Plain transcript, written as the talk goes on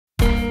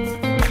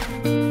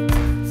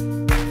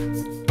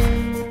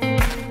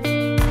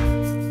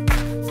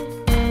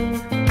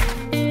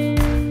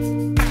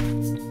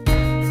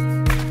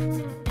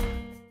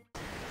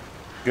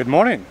Good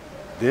morning.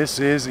 This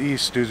is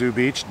Istuzu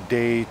Beach,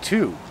 day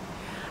 2.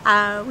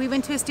 We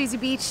went to Istuzu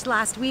Beach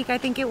last week, I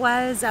think it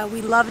was.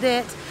 We loved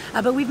it,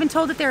 but we've been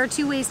told that there are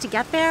 2 ways to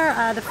get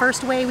there. The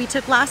first way we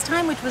took last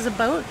time, which was a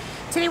boat.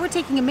 Today we're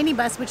taking a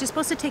minibus, which is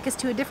supposed to take us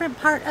to a different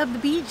part of the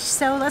beach,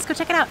 so let's go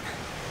check it out.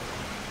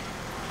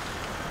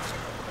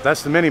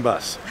 That's the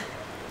minibus.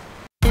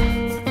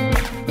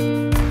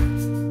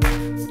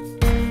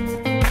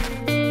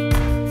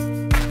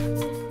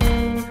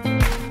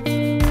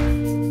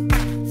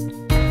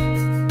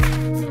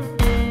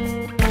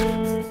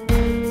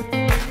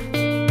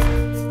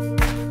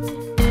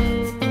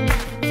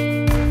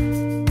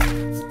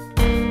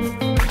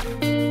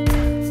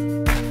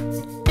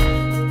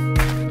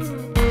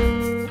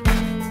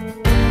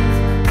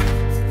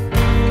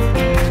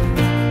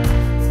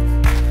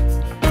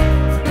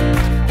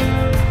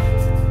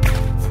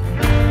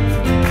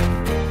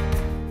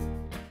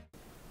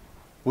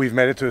 We've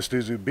made it to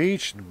Istuzu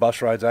Beach. The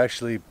bus ride's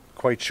actually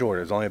quite short.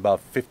 It's only about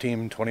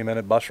 15-20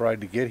 minute bus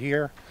ride to get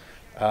here.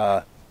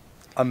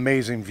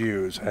 Amazing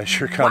views as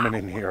you're coming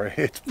in here.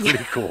 It's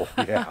pretty cool.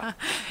 Yeah.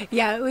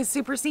 Yeah, it was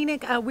super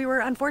scenic. We were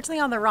unfortunately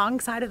on the wrong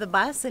side of the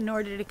bus in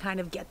order to kind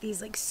of get these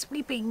like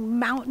sweeping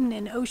mountain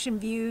and ocean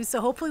views.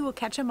 So hopefully we'll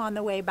catch them on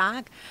the way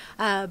back.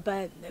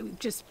 But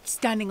just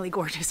stunningly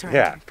gorgeous right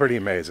Yeah, pretty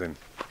amazing.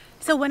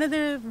 So one of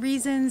the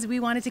reasons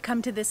we wanted to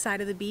come to this side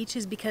of the beach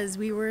is because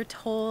we were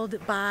told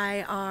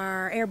by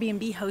our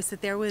Airbnb host that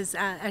there was,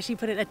 as she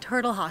put it, a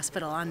turtle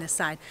hospital on this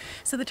side.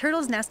 So the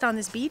turtles nest on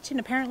this beach, and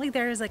apparently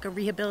there's like a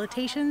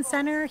rehabilitation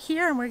center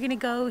here, and we're gonna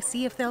go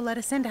see if they'll let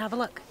us in to have a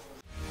look.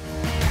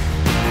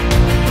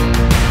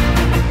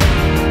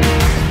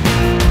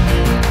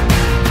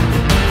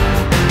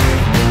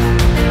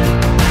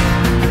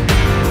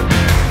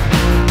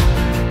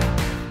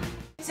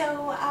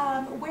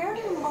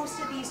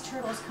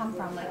 Come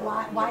from? Like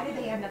why did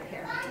they end up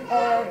here?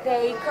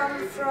 They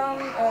come from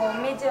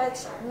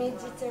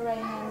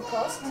Mediterranean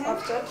coast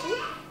of Turkey,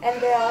 and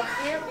they are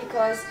here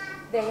because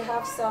they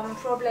have some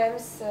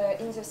problems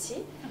in the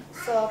sea.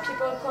 So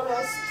people call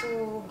us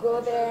to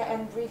go there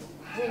and bring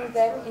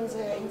them in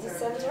the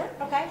center.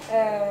 Okay.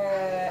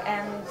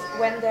 And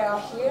when they are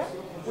here,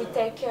 we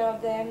take care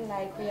of them.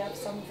 Like we have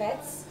some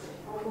vets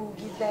who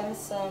give them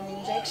some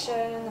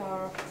injection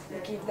or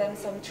give them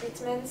some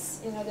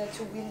treatments in order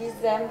to release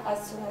them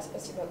as soon as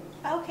possible.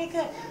 Okay,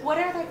 good. What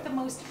are like the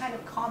most kind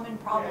of common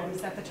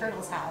problems that the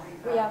turtles have?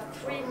 We have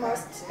three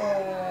most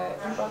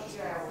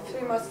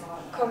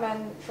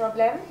common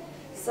problems.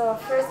 So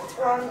first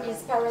one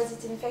is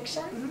parasite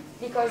infection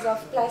because of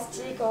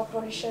plastic or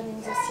pollution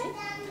in the sea.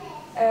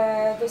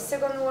 The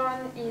second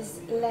one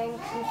is lung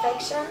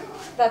infection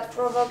that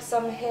provokes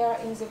some hair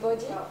in the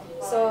body,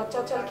 so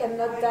turtle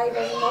cannot dive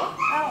anymore.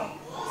 Oh.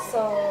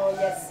 So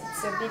yes,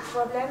 it's a big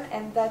problem,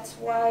 and that's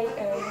why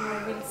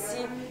you will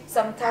see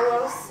some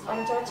towels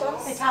on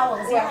turtles. The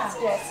towels, yeah.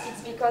 Yes,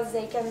 it's because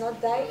they cannot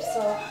dive,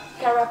 so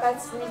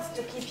carapace needs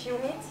to keep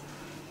humid.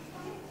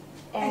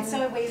 And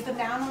so it weighs them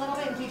down a little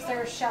bit and keeps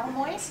their shell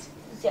moist?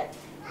 Yeah,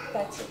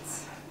 that's it.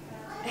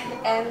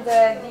 And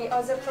the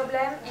other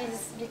problem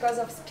is because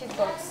of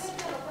speedboats.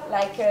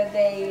 Like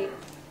they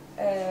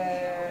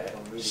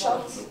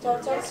shot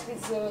turtles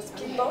with the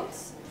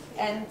speedboats,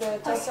 and the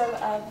turtle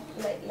have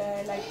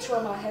like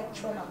trauma, head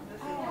trauma.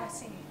 Oh, I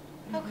see.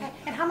 Okay.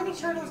 And how many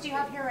turtles do you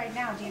have here right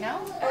now? Do you know?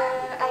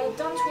 I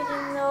don't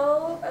really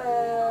know,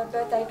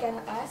 but I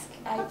can ask.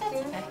 I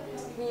think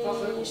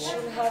we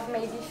should have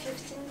maybe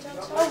 15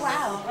 turtles. Oh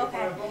wow.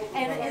 Okay.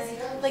 And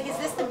is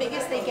this the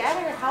biggest they get,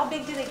 or how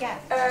big do they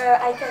get?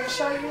 I can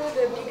show you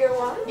the bigger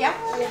one. Yeah.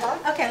 We have.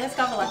 Okay. Let's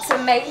go have a look. It's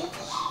a male.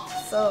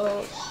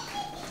 So.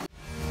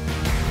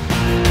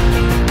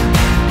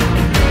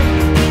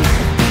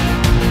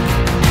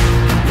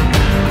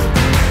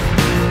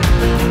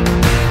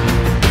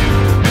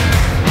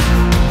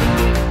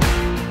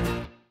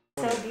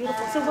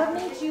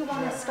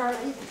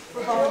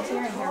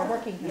 Volunteering here,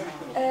 working here?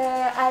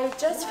 I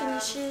just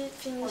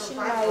finishing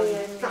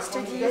my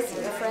studies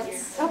in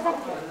France. Okay.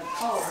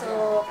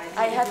 So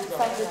I had to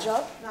find a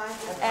job,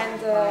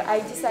 and I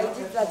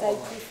decided that I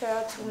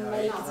prefer to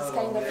make this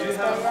kind of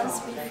experience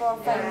before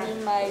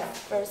finding my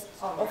first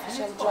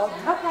official job.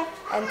 Okay.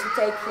 And to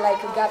take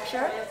like a gap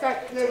year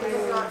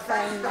to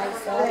find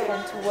myself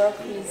and to work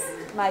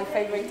with my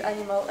favorite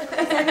animal. Is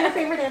that your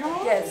favorite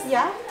animal? Yes.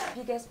 Yeah?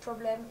 The biggest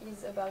problem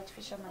is about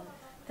fishermen.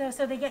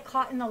 So they get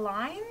caught in the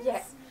lines?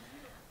 Yeah.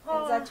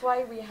 Oh. And that's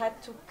why we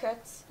had to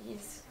cut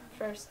his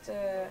first,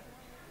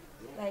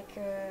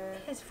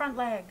 his front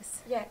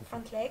legs. Yeah,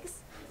 front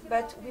legs.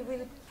 But we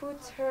will put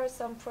her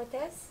some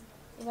protests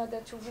in order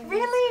to release.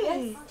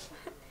 Really? Yes.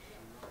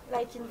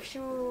 Like in a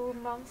few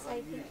months,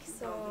 I think.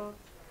 So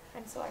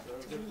I'm so happy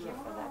to be here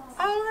for that.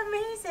 Oh,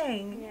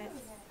 amazing. Yes.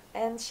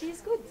 And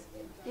she's good,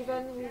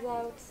 even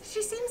without...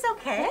 She seems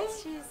okay.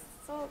 Yes, she's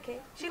so okay.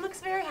 She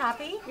looks very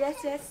happy. Yes,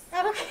 yes.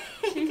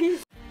 Okay.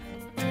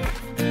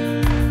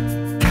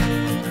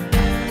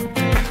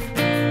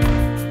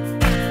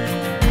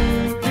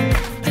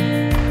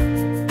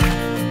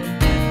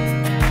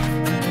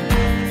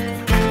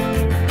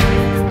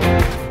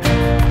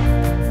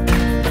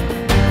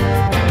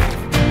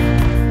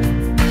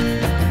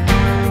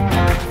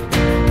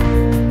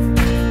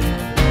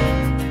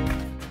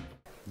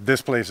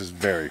 This place is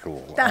very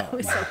cool. That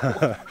was so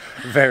cool.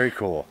 Very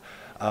cool.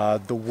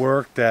 The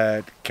work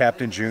that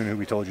Captain June, who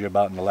we told you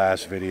about in the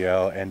last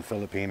video, and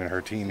Philippine and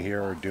her team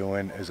here are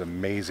doing is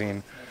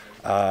amazing.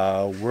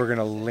 We're going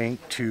to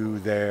link to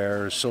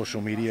their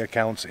social media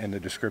accounts in the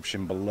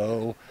description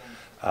below.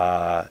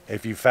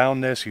 If you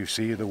found this, you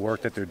see the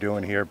work that they're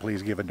doing here,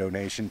 please give a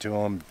donation to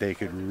them. They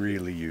could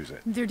really use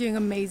it. They're doing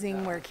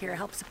amazing work here.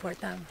 Help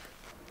support them.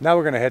 Now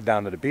we're going to head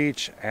down to the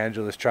beach.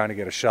 Angela's trying to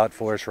get a shot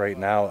for us right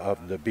now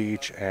of the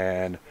beach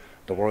and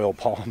the royal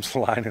palms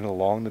lining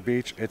along the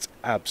beach. It's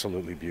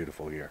absolutely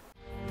beautiful here.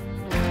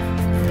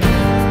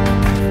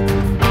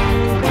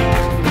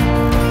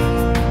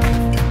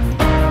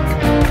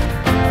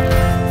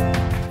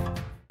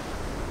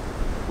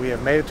 We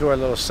have made it to our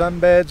little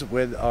sunbeds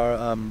with our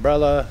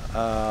umbrella.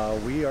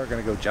 We are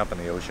going to go jump in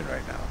the ocean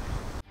right now.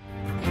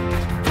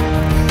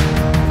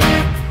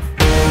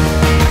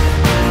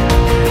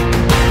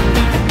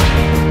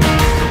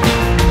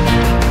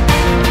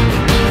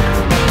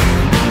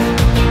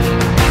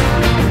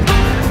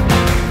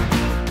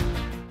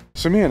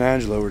 So me and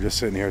Angela were just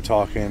sitting here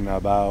talking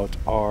about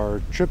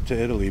our trip to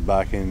Italy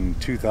back in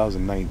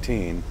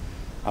 2019.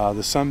 The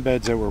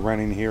sunbeds that we're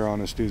renting here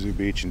on Istuzu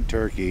Beach in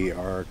Turkey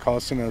are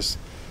costing us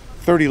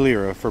 30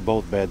 lira for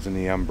both beds and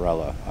the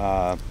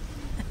umbrella.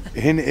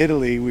 In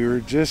Italy, we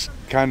were just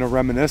kind of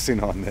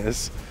reminiscing on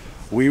this.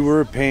 We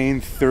were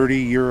paying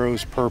 30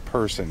 euros per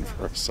person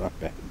for a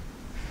sunbed.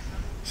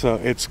 So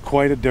it's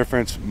quite a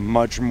difference,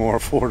 much more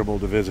affordable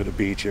to visit a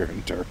beach here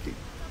in Turkey.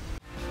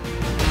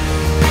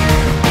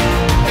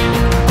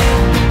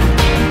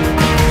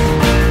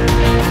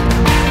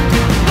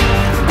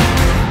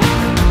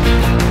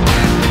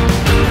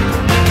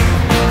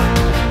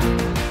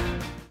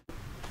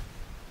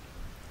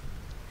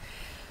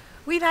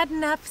 We've had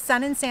enough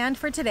sun and sand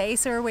for today,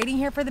 so we're waiting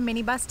here for the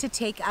minibus to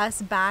take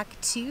us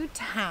back to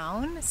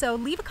town. So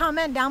leave a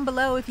comment down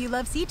below if you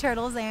love sea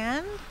turtles,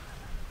 and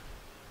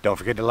don't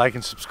forget to like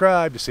and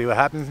subscribe to see what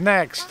happens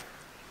next.